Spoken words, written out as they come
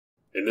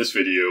In this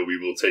video, we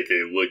will take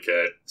a look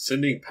at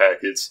sending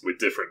packets with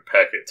different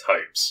packet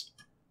types.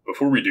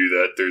 Before we do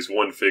that, there's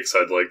one fix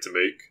I'd like to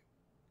make.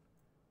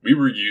 We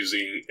were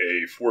using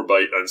a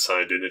 4-byte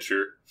unsigned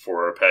integer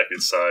for our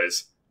packet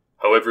size.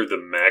 However, the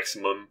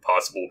maximum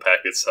possible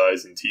packet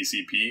size in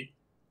TCP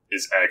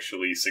is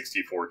actually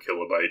 64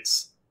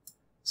 kilobytes.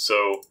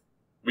 So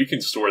we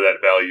can store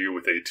that value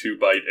with a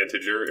 2-byte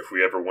integer if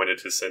we ever wanted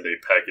to send a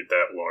packet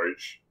that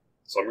large.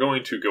 So I'm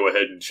going to go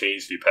ahead and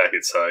change the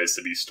packet size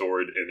to be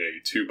stored in a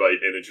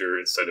 2-byte integer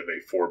instead of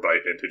a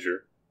 4-byte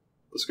integer.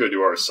 Let's go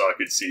to our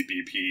socket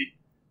CBP,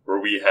 where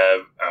we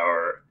have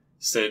our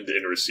send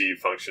and receive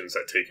functions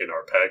that take in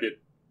our packet.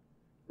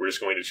 We're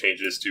just going to change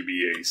this to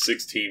be a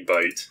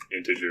 16-byte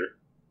integer.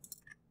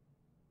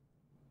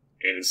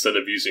 And instead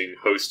of using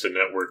host to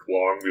network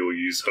long, we will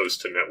use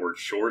host to network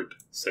short,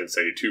 since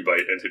a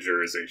 2-byte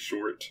integer is a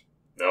short.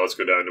 Now let's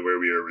go down to where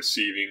we are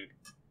receiving.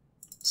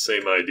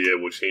 Same idea,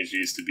 we'll change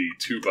these to be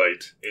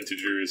 2-byte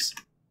integers.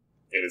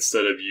 And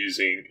instead of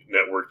using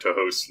network to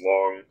host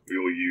long, we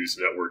will use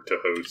network to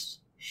host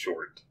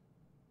short.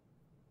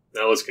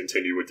 Now let's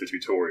continue with the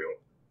tutorial.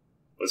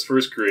 Let's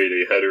first create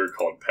a header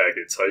called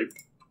packet type.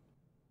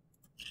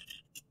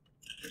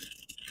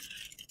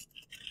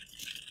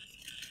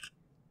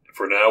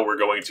 For now, we're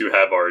going to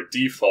have our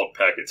default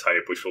packet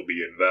type, which will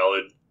be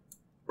invalid.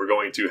 We're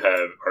going to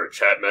have our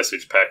chat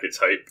message packet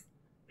type,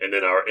 and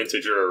then our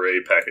integer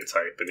array packet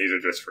type, and these are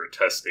just for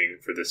testing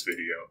for this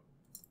video.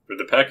 For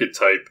the packet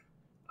type,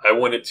 I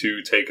want it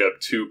to take up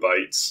 2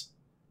 bytes,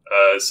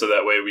 so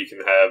that way we can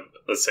have,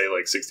 let's say,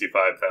 like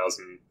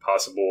 65,000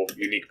 possible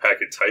unique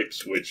packet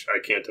types, which I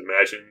can't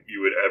imagine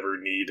you would ever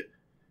need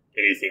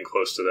anything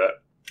close to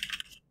that.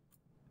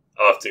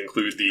 I'll have to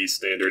include the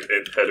standard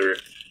int header,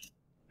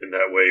 and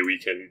that way we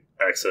can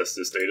access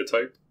this data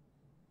type.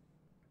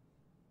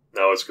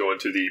 Now let's go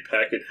into the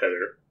packet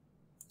header,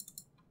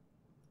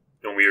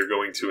 and we are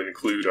going to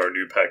include our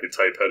new packet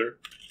type header.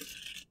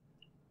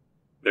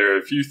 There are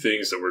a few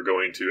things that we're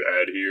going to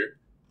add here.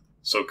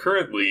 So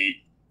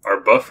currently, our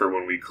buffer,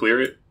 when we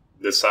clear it,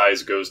 the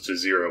size goes to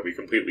 0. We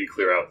completely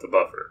clear out the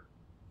buffer.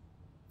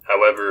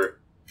 However,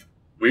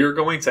 we are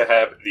going to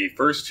have the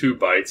first 2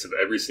 bytes of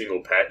every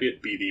single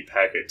packet be the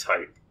packet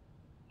type.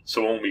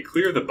 So when we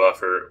clear the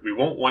buffer, we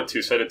won't want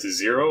to set it to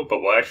 0,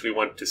 but we'll actually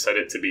want to set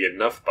it to be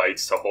enough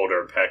bytes to hold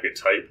our packet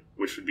type,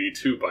 which would be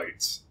 2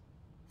 bytes.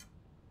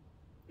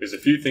 There's a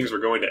few things we're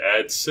going to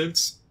add.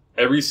 Since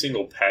every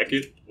single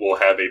packet will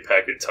have a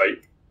packet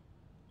type,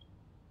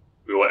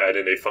 we will add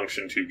in a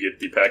function to get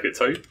the packet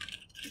type.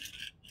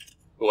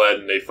 We'll add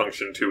in a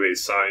function to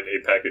assign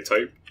a packet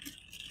type.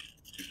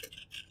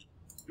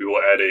 We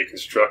will add a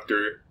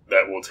constructor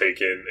that will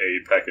take in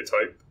a packet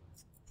type.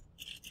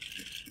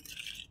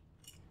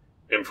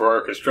 And for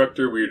our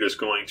constructor, we're just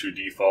going to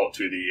default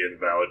to the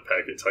invalid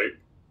packet type.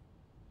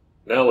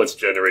 Now let's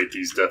generate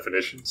these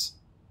definitions.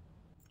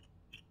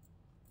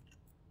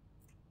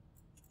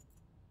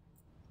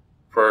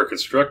 For our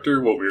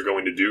constructor, what we're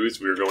going to do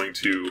is we're going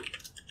to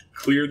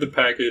clear the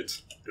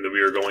packet, and then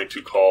we are going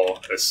to call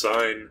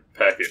assign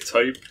packet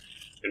type,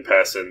 and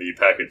pass in the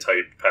packet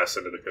type passed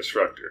into the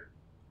constructor.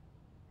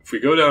 If we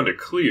go down to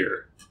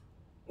clear,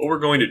 what we're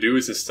going to do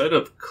is instead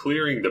of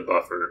clearing the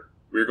buffer,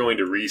 we're going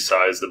to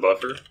resize the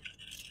buffer.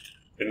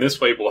 And this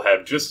way we'll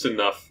have just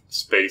enough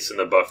space in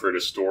the buffer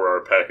to store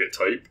our packet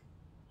type.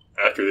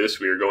 After this,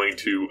 we are going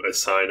to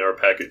assign our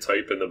packet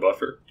type in the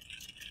buffer.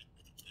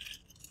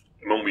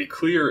 And when we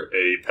clear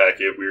a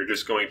packet, we are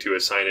just going to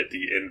assign it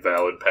the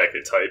invalid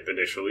packet type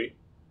initially.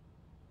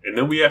 And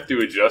then we have to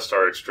adjust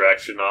our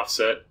extraction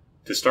offset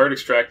to start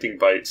extracting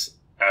bytes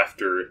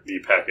after the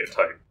packet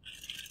type.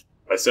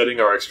 By setting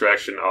our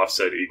extraction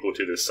offset equal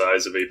to the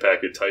size of a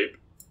packet type,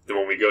 then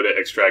when we go to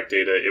extract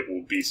data, it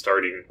will be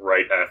starting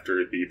right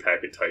after the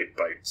packet type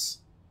bytes.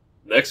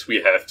 Next,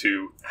 we have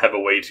to have a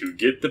way to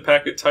get the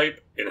packet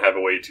type and have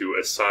a way to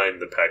assign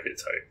the packet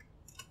type.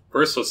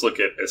 First, let's look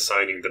at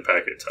assigning the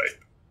packet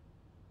type.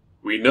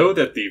 We know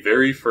that the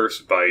very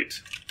first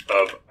byte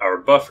of our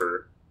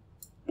buffer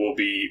will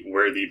be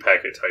where the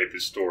packet type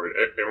is stored,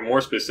 or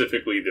more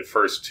specifically, the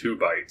first 2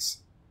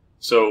 bytes.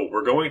 So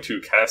we're going to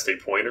cast a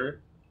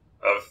pointer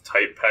of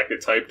type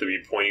packet type to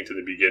be pointing to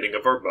the beginning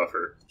of our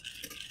buffer.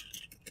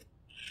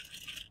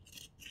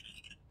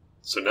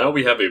 So now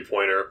we have a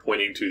pointer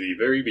pointing to the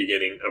very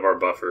beginning of our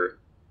buffer,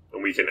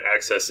 and we can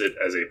access it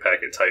as a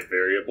packet type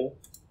variable.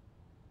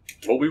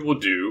 What we will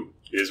do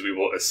is we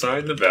will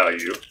assign the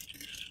value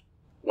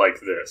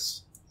like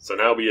this. So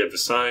now we have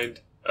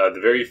assigned the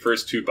very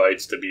first 2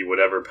 bytes to be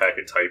whatever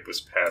packet type was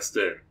passed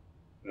in.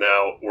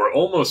 Now, we're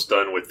almost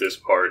done with this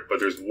part, but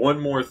there's one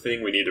more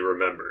thing we need to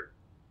remember.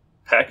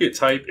 Packet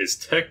type is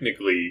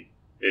technically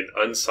an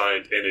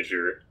unsigned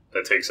integer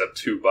that takes up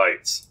 2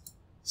 bytes.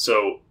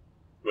 So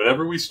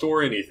whenever we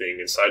store anything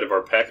inside of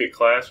our packet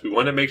class, we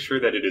want to make sure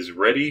that it is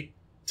ready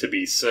to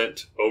be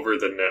sent over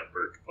the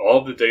network. All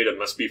of the data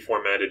must be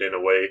formatted in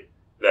a way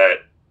that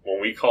when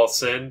we call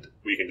send,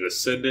 we can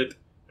just send it,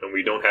 and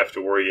we don't have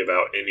to worry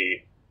about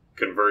any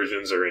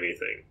conversions or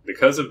anything.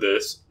 Because of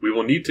this, we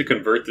will need to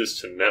convert this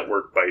to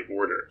network byte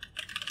order.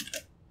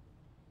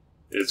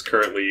 It is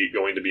currently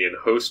going to be in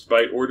host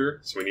byte order,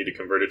 so we need to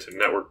convert it to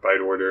network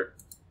byte order.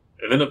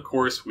 And then, of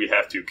course, we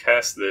have to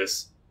cast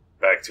this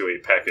back to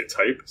a packet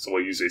type, so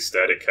we'll use a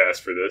static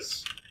cast for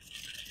this.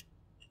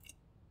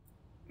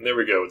 And there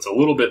we go. It's a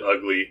little bit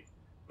ugly,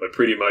 but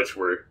pretty much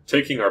we're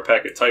taking our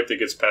packet type that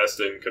gets passed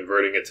in,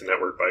 converting it to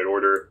network byte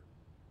order,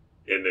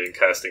 and then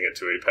casting it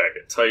to a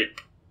packet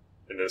type,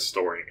 and then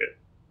storing it.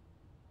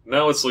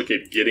 Now let's look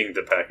at getting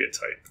the packet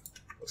type.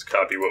 Let's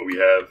copy what we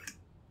have.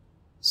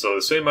 So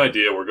the same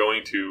idea, we're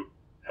going to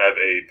have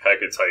a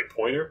packet type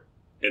pointer,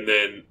 and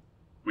then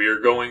we are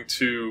going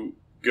to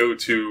go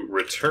to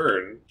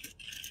return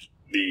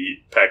the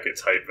packet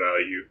type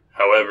value.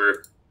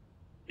 However,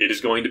 it is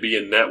going to be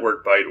in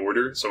network byte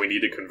order, so we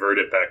need to convert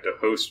it back to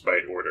host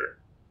byte order.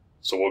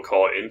 So we'll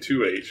call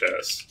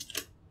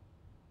N2HS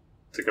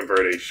to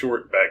convert a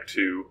short back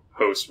to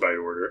host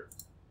byte order.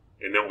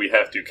 And then we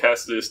have to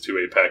cast this to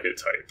a packet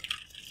type.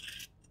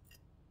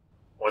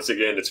 Once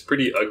again, it's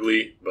pretty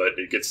ugly, but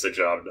it gets the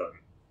job done.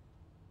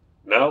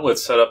 Now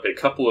let's set up a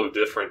couple of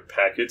different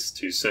packets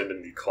to send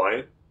in the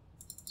client.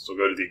 So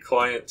go to the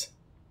client.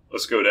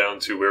 Let's go down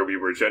to where we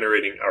were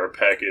generating our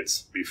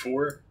packets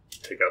before.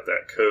 Take out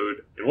that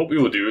code. And what we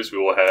will do is we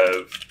will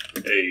have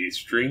a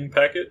string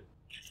packet.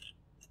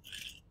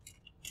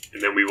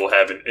 And then we will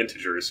have an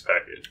integers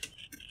packet.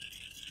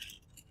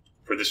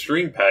 For the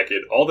string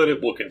packet, all that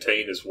it will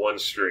contain is one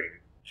string.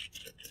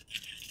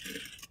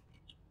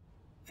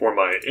 For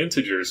my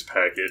integers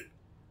packet,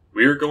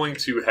 we are going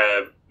to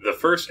have the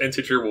first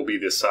integer will be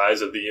the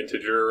size of the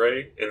integer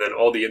array, and then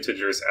all the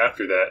integers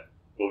after that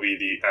will be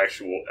the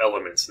actual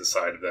elements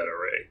inside of that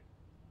array.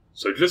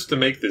 So just to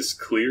make this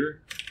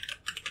clear,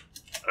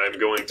 I'm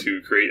going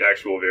to create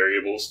actual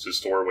variables to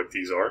store what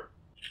these are.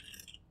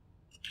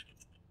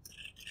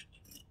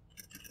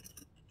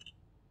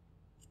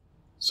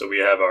 So we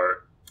have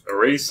our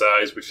array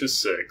size, which is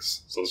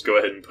 6. So let's go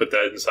ahead and put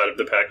that inside of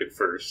the packet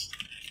first.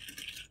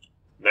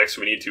 Next,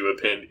 we need to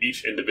append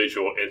each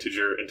individual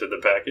integer into the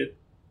packet.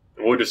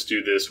 And we'll just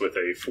do this with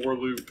a for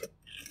loop.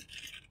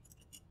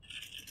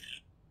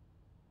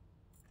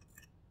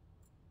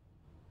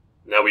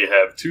 Now we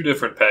have two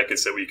different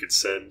packets that we could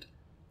send,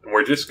 and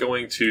we're just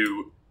going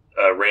to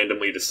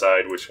randomly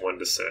decide which one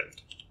to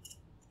send.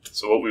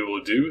 So what we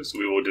will do is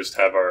we will just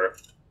have our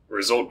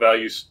result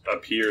values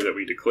up here that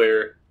we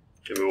declare,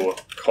 and we will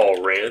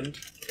call rand.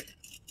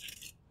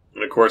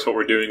 And of course what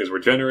we're doing is we're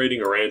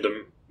generating a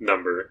random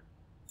number.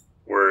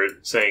 We're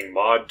saying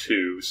mod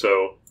 2,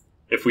 so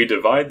if we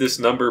divide this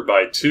number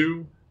by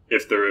 2,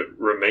 if the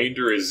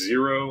remainder is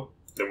 0,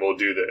 then we'll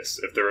do this.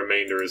 If the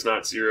remainder is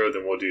not 0,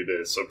 then we'll do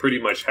this. So pretty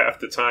much half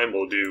the time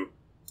we'll do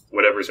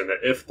whatever's in the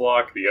if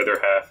block, the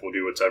other half will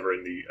do whatever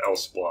in the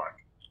else block.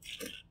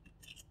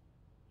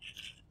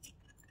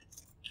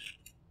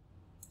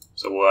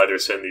 So we'll either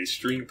send the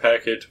string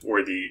packet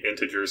or the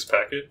integers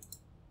packet.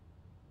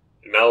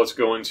 And now let's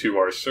go into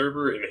our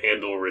server and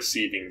handle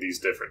receiving these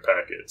different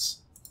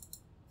packets.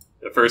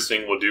 The first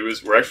thing we'll do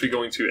is we're actually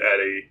going to add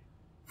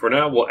for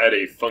now we'll add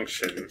a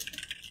function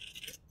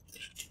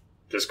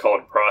just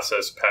called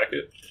process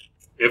packet.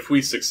 If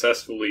we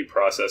successfully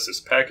process this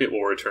packet,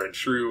 we'll return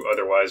true,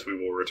 otherwise we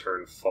will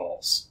return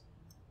false.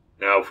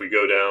 Now if we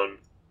go down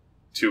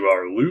to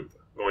our loop,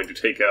 I'm going to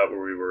take out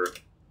where we were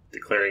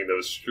declaring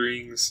those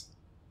strings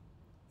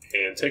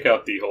and take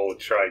out the whole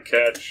try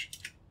catch.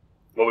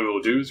 What we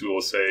will do is we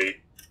will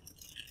say,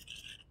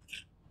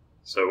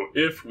 so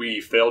if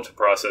we fail to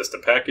process the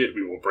packet,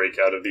 we will break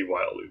out of the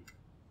while loop.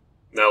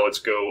 Now let's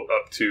go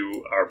up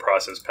to our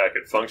process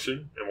packet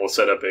function, and we'll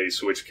set up a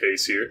switch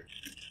case here.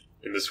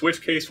 And the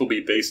switch case will be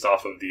based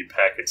off of the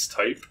packet's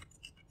type.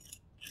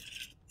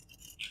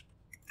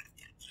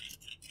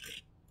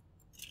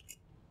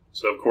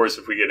 So of course,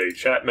 if we get a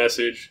chat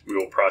message, we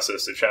will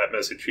process the chat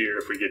message here.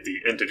 If we get the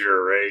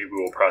integer array,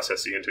 we will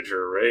process the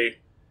integer array.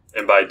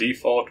 And by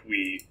default,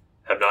 we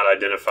have not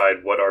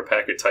identified what our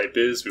packet type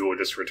is. We will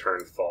just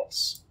return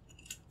false.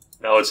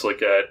 Now let's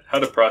look at how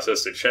to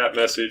process the chat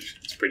message.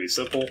 It's pretty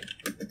simple.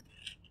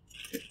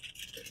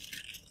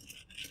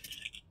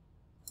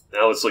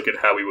 Now let's look at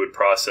how we would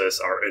process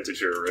our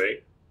integer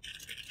array.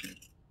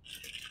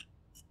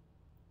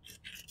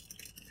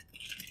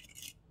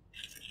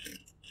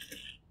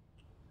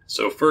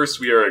 So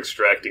first we are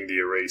extracting the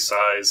array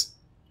size,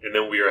 and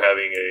then we are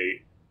having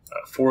a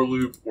for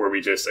loop where we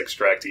just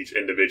extract each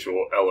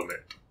individual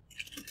element.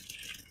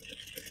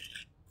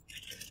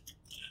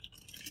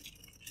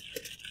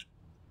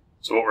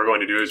 So what we're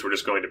going to do is we're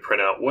just going to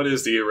print out what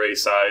is the array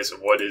size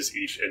and what is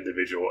each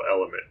individual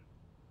element.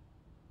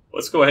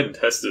 Let's go ahead and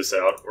test this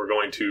out. We're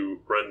going to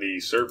run the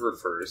server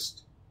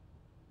first.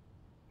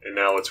 And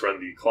now let's run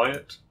the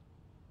client.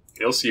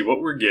 You'll see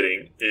what we're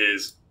getting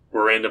is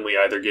we're randomly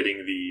either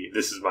getting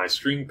this is my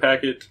string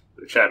packet,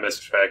 the chat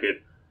message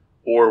packet,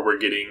 or we're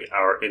getting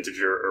our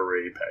integer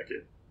array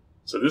packet.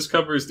 So this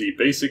covers the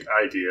basic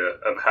idea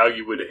of how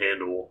you would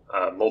handle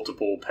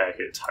multiple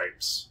packet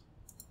types.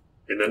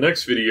 In the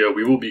next video,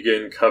 we will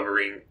begin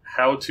covering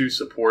how to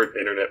support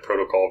Internet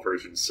Protocol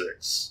version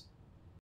 6.